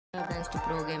Guys to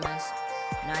pro gamers.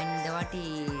 நான் இந்த வாட்டி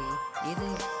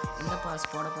இந்த பாஸ்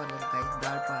போட போறேன் guys,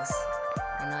 brawl pass.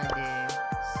 ஆனா இது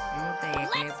இன்னொரு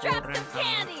ஏற்கனவே போடுறேன்.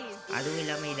 அதுவும்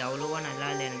இல்லாம இது அவ்வளவா நல்லா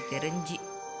இல்லை எனக்கு தெரிஞ்சு.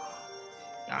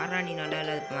 யாரா நீ நல்லா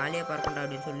இல்லை மேலேயே பார்க்கண்டா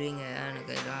அப்படின்னு சொல்லுவீங்க.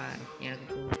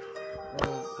 எனக்கு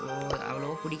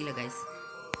அவ்வளோவா பிடிக்கல guys.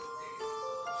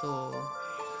 So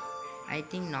I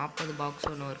think 40 box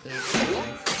ஒன்று இருக்கு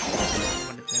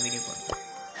பண்ணுறதுல வீடியோ போடுறேன்.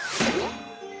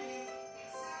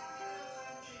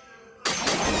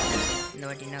 இந்த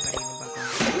வாட்டி என்ன கிடைக்குதுன்னு பார்க்கலாம்.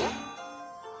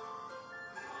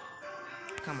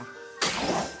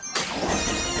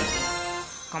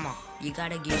 Come on, you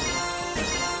gotta give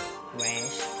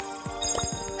Wash.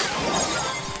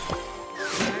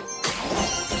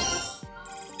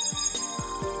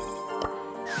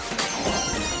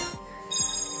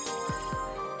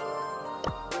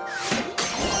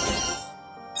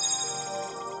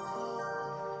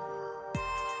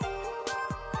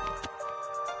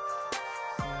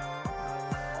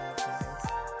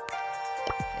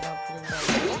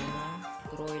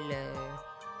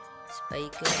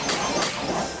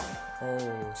 Oh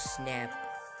snap,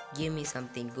 give me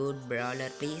something good brawler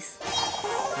please.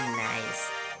 Nice.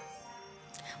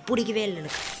 பிடிக்கவே இல்லை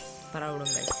எனக்கு. பரவாயில்ல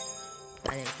guys,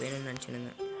 அது எனக்கு வேணும்னு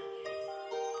நினச்சிருந்தேன்.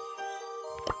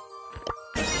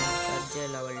 சர்ஜ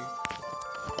level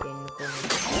 10க்கும்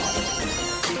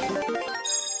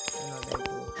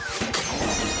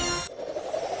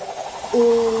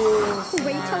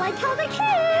wait till I tell the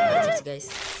kids guys.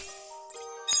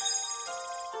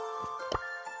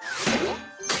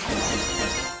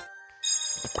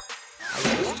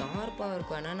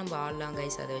 இருக்கும் வேணா நம்ம ஆடலாம்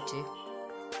கைஸ். அதை வச்சு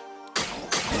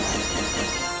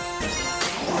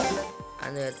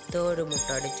அந்த தேர்டு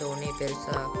முட்டை அடித்த உடனே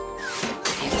பெருசாக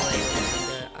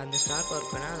அந்த ஸ்டார் பவர்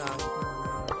வேணா அது ஆகும்.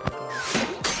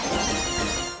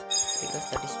 பிகாஸ்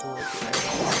தட் இஸ் 2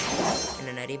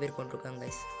 என்ன நிறைய பேர் கொண்டிருக்காங்க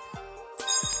கைஸ்.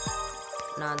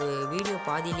 நான் அந்த வீடியோ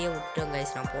பாதியிலேயே விட்டேன்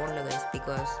கைஸ், நான் போடல கைஸ்.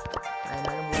 பிகாஸ்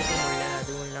அதனால முடிக்க முடியல.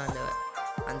 அதுவும் இல்லை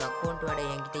அந்த அக்கௌண்ட் வேட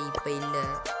என்கிட்ட இப்போ இல்லை.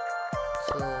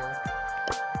 ஸோ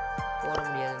போட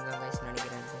முடியாதுன்னு தான் கைஸ்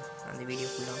நினைக்கிறேன் அந்த வீடியோ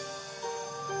ஃபுல்லாக.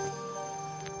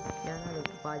 ஏன்னா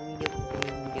அது பாதி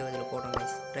வீடியோ இதில் போடுறோம்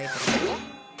கைஸ். ட்ரை பண்ணுறோம்.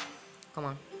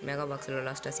 கமான், மெகா பாக்ஸில்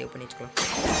லாஸ்ட்டாக சேவ் பண்ணி வச்சுக்கலாம்.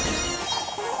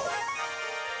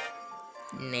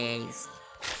 நைஸ்.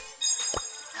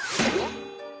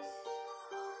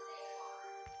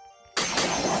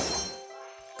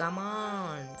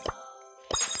 கமான்,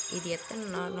 இது எத்தனை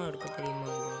நாளும் இருக்கும்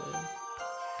தெரியுமா?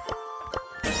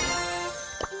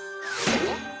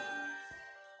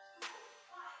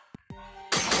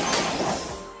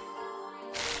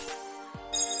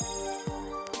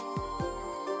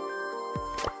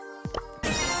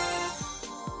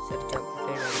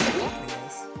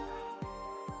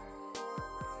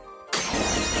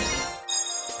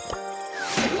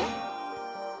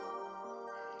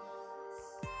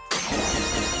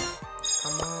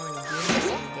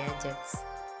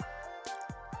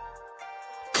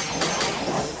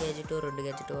 ரெண்டு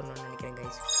கேஜெட்டு வரணும்னு நினைக்கிறேன்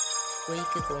கைஸ்.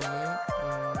 குயிக்கு ஒன்று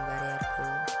வேற யாருக்கு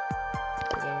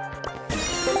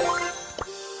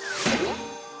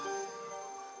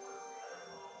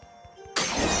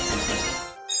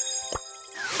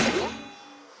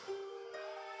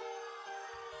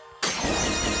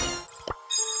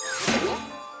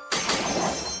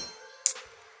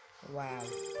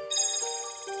வாவ்.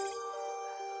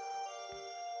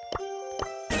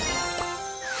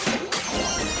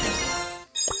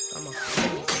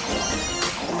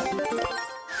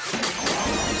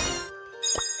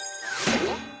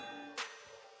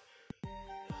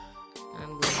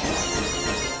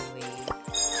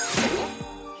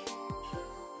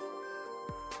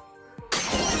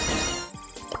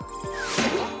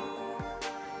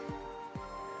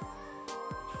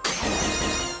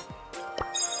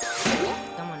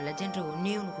 லெஜெண்டரி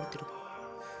ஒன்றே ஒன்று கொடுத்துரு.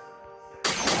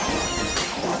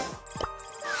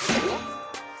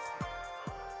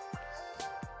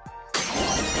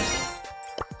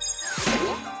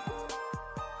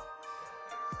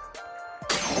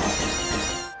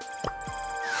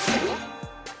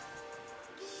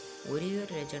 ஒரே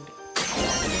ஒரு லெஜெண்டரி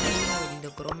இந்த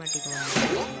குரோமேட்டிக்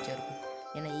மிச்சம் இருக்கும்.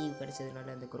 ஏன்னா ஈவ்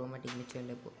கிடைச்சதுனால அந்த குரோமேட்டிக் மிச்சம்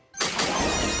இல்லை இப்போ.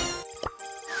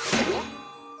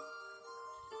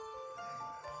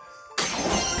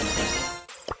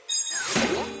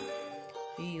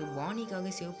 பானிக்காக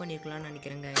சேவ் பண்ணியிருக்கலாம்னு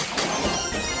நினைக்கிறேங்க.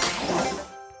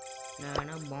 நான்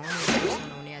ஆனால் பானி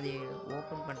சொன்னோடனே அது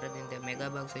ஓப்பன் பண்ணுறது இந்த மெகா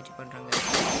பாக்ஸ் வச்சு பண்ணுறாங்க.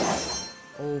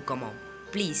 ஓ கமான்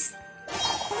ப்ளீஸ்.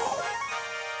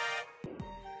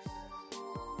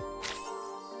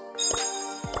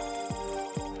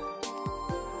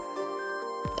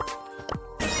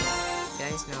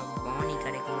 கைஸ் நான் பானி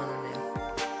கிடைக்கும் போது அந்த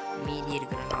மீதி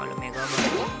இருக்கிற 4 மெகா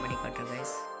பால் ஓப்பன் பண்ணி காட்டுறேன்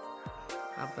கைஸ்.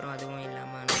 அப்புறம் அதுவும்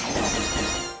இல்லாமல்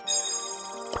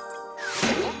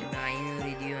இந்த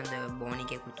 500 இதையும் அந்த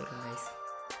பானிக்கே கொடுத்துட்றேன் கைஸ்.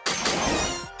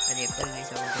 அது எப்போ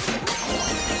ரிலீஸ் ஆகும்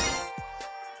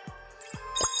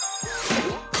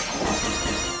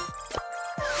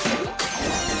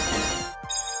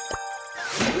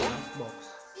பாக்ஸ்.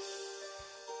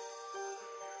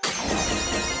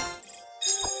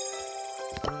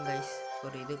 கைஸ்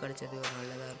ஒரு இது கிடைச்சது ஒரு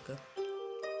நல்லதாக இருக்கு.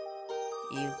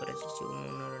 ஈவ் கிடைச்சிச்சு 1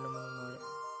 2 3 4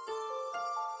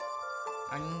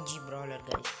 5 brawler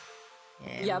கைஸ்.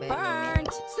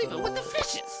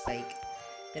 ஸ்பைக்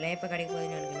இதெல்லாம் எப்போ கிடைக்க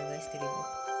போகுதுன்னு எனக்கு கைஸ்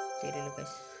தெரியல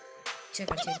கைஸ். சரி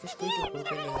கிடைச்சிருக்கு ஸ்பைக்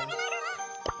கொடுக்கல.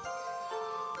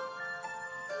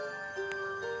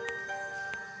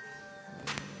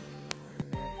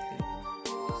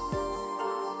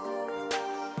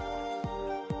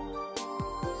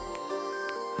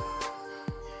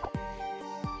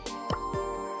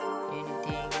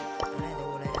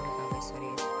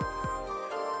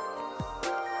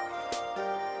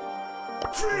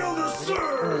 Feel the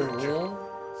surge!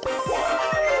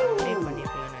 Upgrade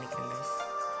பண்ணிருக்கலாம்னு நினைக்கிறேன் guys.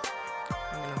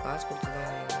 நான் காசு கொடுத்து தான்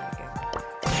நினைக்கிறேன்.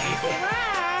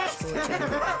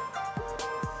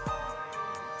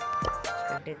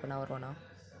 ஸ்பெக்டேட் பண்ண வருவானா?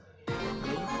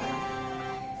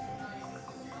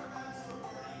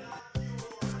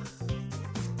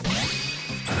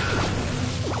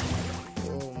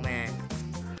 Oh man.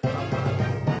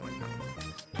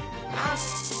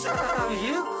 Are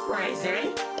you crazy?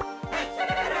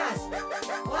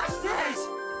 What's this?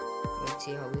 Let's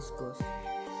see how this goes.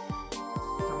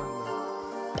 Come on, bro.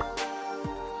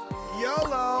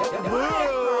 YOLO!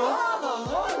 All the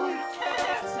lonely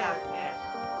cats out there.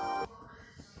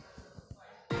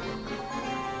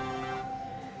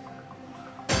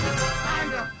 I'm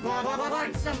gonna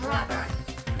want some rubber.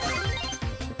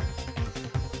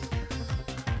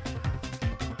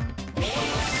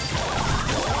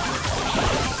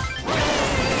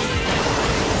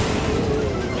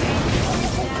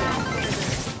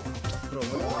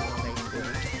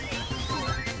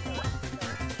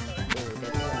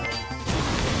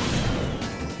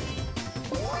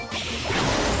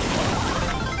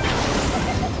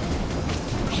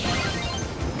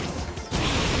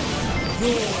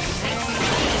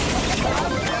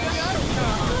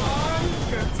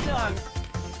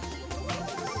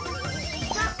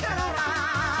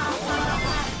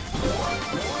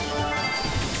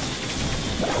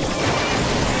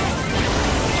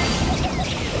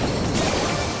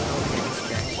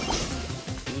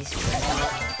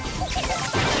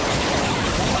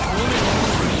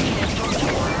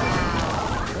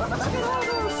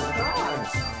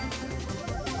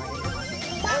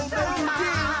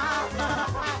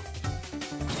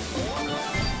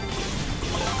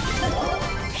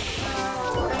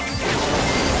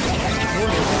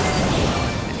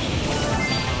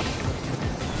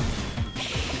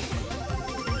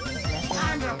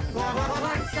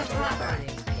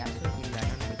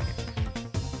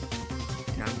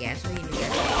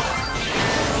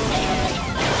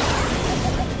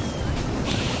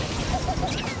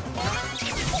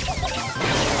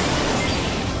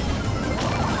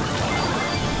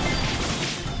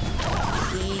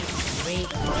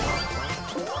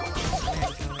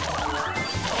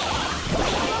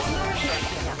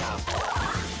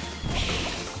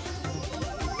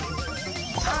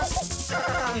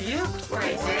 Are you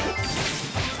crazy?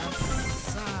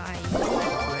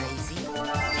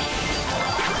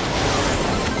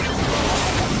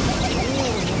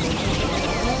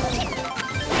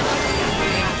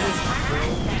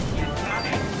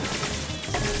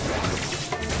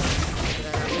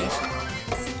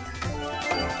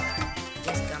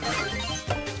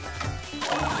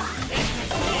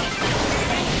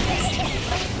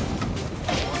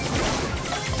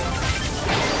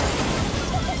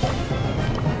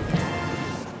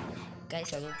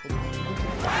 Guys, are you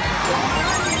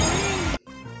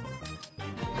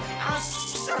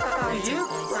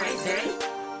crazy?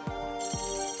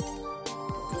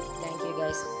 Thank you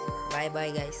guys. Bye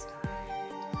bye guys.